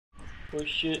Oh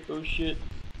shit, oh shit.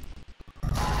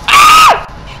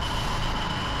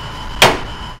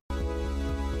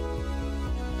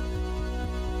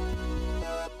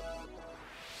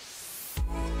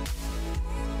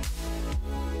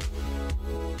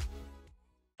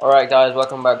 Alright guys,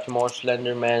 welcome back to more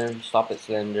Slender Man, Stop It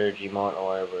Slender, Gmod or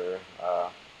whatever.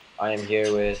 I am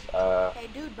here with Hey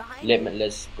dude, behind you.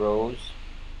 LimitlessBros.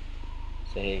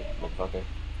 Say hey, motherfucker.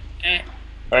 Hey.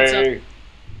 What's Hey. up?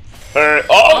 Hey.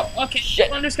 Oh! Okay. Shit.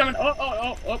 Slender's coming.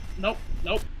 Oh. Nope.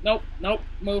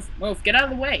 Move. Get out of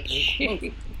the way.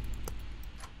 Move.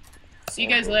 See you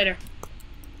guys later.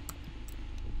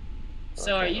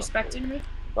 So, are you expecting me?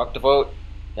 Rock the vote.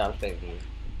 Yeah, I'm expecting you.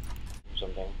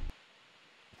 Something.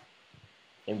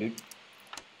 Damn dude.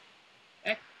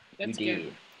 Hey, that's You good.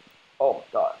 did. Oh my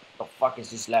god. The fuck is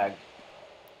this lag?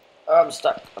 I'm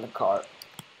stuck on the car.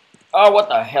 Oh, what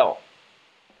the hell?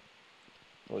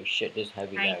 Holy shit, this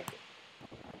heavy Hi.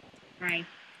 lag.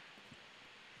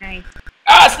 Hi.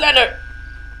 Ah, Slender!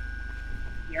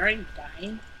 You're already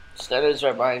dying? Slender's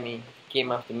right behind me.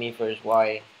 Came after me first.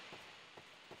 Why?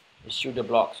 Just shoot the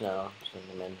blocks now,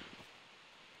 Slenderman.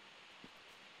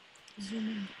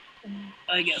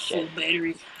 I got full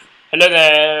battery. Hello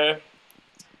there!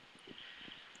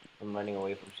 I'm running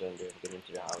away from Slender and getting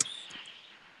into the house.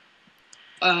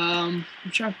 I'm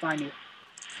trying to find you.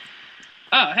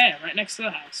 Oh, hey, I'm right next to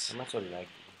the house. I'm not so laggy.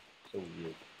 So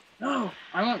weird. No,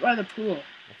 I went by the pool.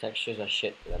 The textures are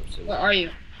shit, but I'm so Where are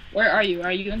you? Where are you?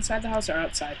 Are you inside the house or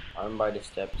outside? I'm by the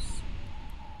steps.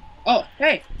 Oh,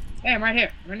 hey! Hey, I'm right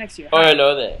here. I'm right next to you. Oh, Hi.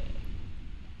 hello there.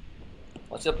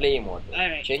 What's your playing mode?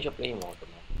 Alright. Change your playing mode, man.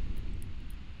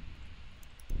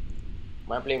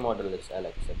 My playing model is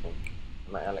Alex, I think.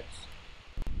 Am I Alex?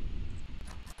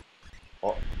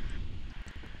 Oh.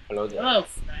 Hello there. Hello,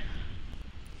 friend.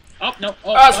 Oh, no.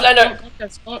 Oh, Ah, Slender!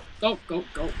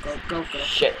 Go.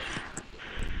 Shit.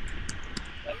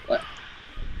 What?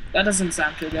 That doesn't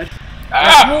sound too good.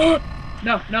 Ah!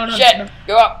 No. Shit! No.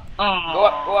 Go up! Oh.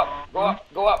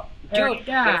 Go up! Already Dude,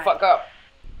 get the died. fuck up!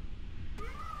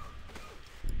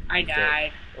 I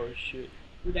died. Oh shit.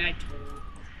 You died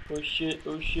too. Oh shit.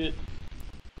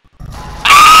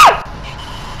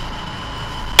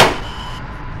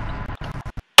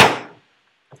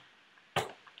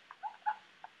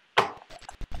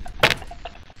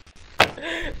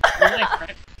 You like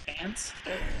crack pants?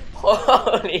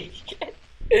 Holy shit.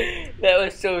 That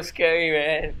was so scary,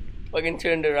 man. Fucking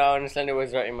turned around and Slender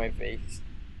was right in my face.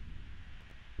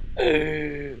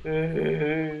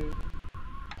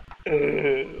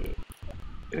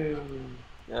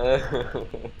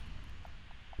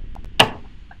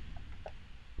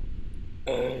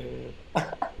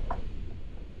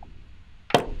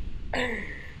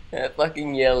 That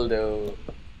fucking yell though.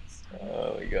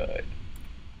 Oh my god.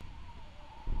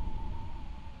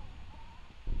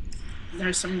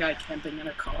 There's some guy camping in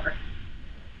a car.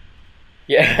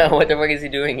 Yeah, what the fuck is he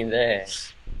doing in there?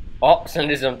 Oh,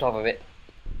 Slender's on top of it.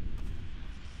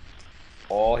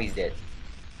 Oh, he's dead.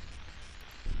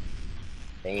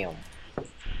 Damn.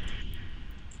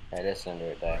 Yeah, that's Slender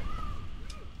right there.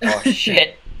 Oh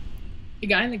shit. The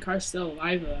guy in the car's still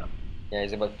alive though. Yeah,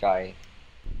 he's about to die.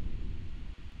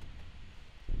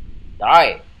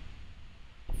 Die!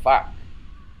 Fuck.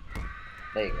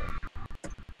 There you go.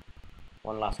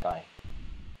 One last guy.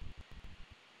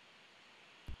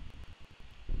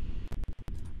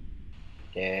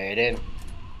 Dead in.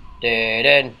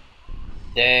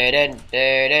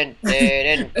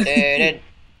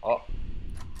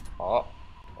 Oh.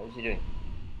 What is he doing?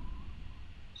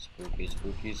 Spooky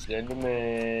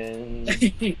Slenderman.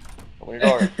 Open the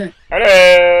door.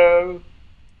 Hello!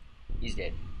 He's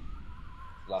dead.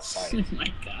 Last Oh time. my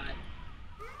god.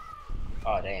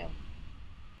 Oh damn.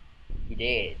 He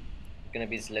did. Gonna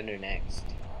be Slender next.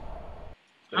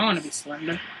 I want to be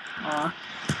Slender. Aw.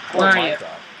 Oh Where are my you?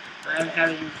 god. I'm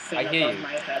having a thing I hear above you.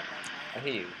 my head. I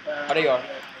hear you. There you are.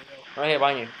 Right here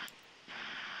behind you.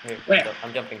 Here. Where?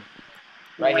 I'm jumping.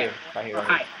 Right Where? here. Right here. Oh,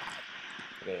 hi.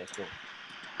 Okay, let's go.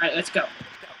 Alright, let's go.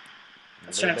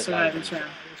 Let's try to survive this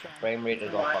round. Frame rate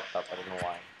is all Why? fucked up. I don't know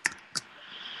why.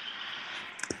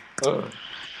 Ugh.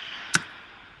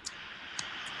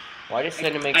 Why does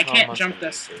Slender make I so can't much jump noise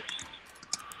this. first?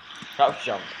 Crouch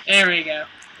jump. There we go.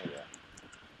 There you go.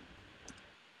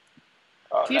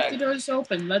 Oh, Keep the doors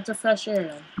open. Let the fresh air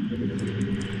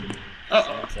in.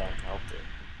 Uh-oh.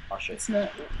 Oh shit. It's not.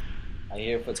 I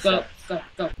hear Go. footsteps.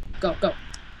 Go.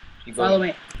 Keep Follow going.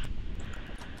 me.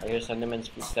 I hear Slenderman's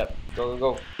footstep.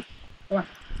 Go.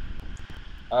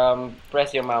 Come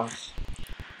Press your mouse.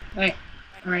 Hey,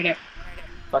 I'm right here.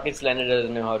 Fucking Slender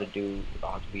doesn't know how to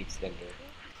beat Slender.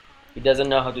 He doesn't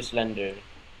know how to Slender.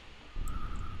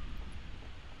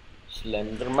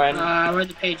 Slenderman. Where are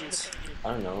the pages?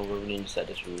 I don't know. We're inside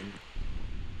this room.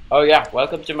 Oh yeah,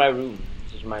 welcome to my room.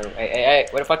 This is my room. Hey,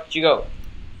 where the fuck did you go?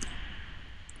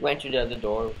 Went to the other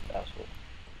door, asshole.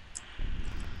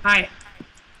 Hi.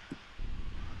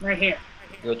 Right here.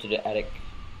 Go to the attic.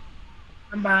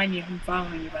 I'm behind you. I'm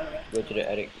following you, by the way. Go to the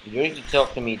attic. You don't need to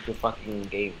talk to me to fucking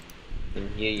game. I can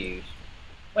hear you.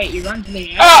 Wait, you run to the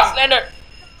attic? Ah, Slender!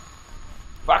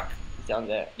 Fuck. He's down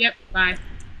there. Yep, bye.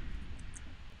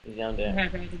 He's down there. I'm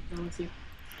happy I could go with you.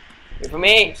 Wait for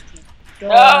me! Go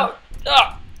No! on.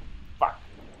 Ah! Fuck.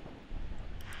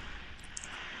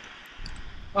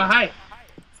 Oh, hi,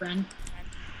 friend.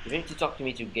 You need to talk to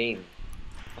me to game.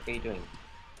 What are you doing?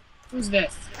 Who's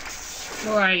this?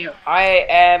 Who are you?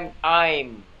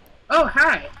 I'm. Oh,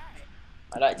 hi.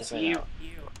 I like this one You. out.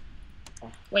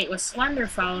 Wait, was Slender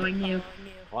following you?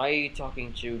 Why are you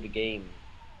talking to the game?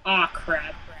 Aw,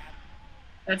 crap.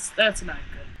 That's not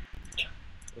good.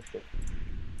 What's good?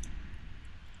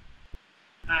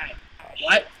 Hi. Oh,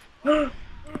 What?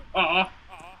 Aw.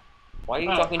 Why are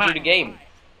you Oh, talking hi. to the game?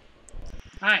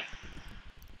 Hi.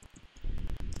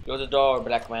 Close the door,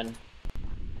 black man.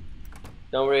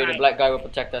 Don't worry, the Hi. black guy will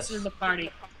protect us. This is the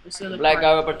party. This is The the black party.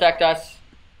 guy will protect us.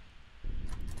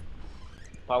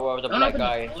 Power of the Don't black open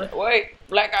the guy. door. Wait,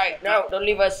 black guy, no, don't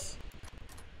leave us.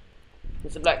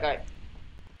 It's the black guy.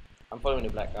 I'm following the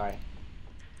black guy.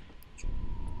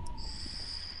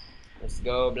 Let's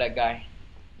go, black guy.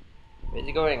 Where's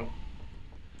he going?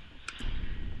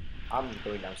 I'm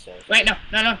going downstairs. Wait, no,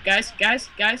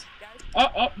 guys.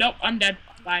 Oh, no, I'm dead.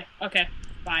 Bye. Okay,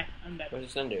 bye. I'm dead. Where's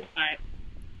the Slender? Alright.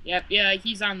 Yep, yeah,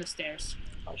 he's on the stairs.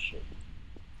 Oh shit.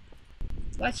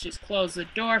 Let's just close the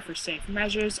door for safe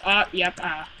measures. Oh, yep,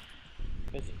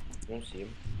 Where's he? You don't see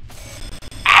him.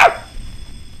 Ow!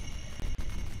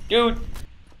 Dude!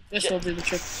 this Shit. will do the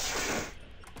trick.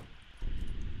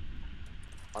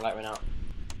 My light went out.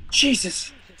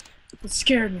 Jesus! It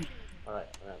scared me.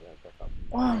 Alright, back up.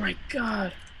 Oh my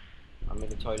god. I'm in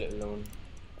the toilet alone.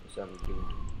 Some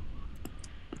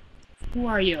dude. Who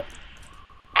are you?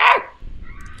 Ow!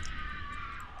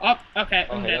 Oh, okay,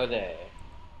 Oh, I'm hello dead. there.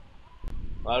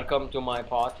 Welcome to my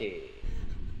party.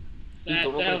 Dude, That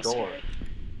don't open the was door. scary.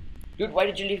 Dude, why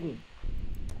did you leave me?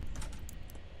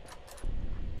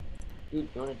 Dude,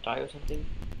 you wanna die or something?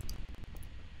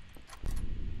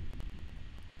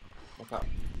 What's up?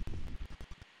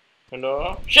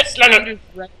 Hello? Shit, Slender! Slender's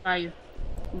right by you.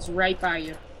 He's right by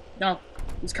you. No,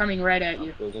 he's coming right at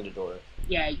you. Closing the door.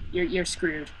 Yeah, you're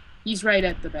screwed. He's right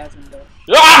at the bathroom door.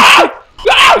 Ah!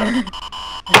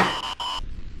 Ah!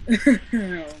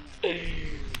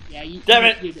 Yeah, you. Damn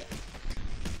it! You did.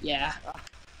 Yeah.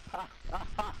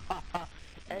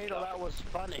 Hey, no, that was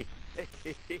funny.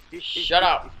 Shut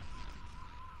up!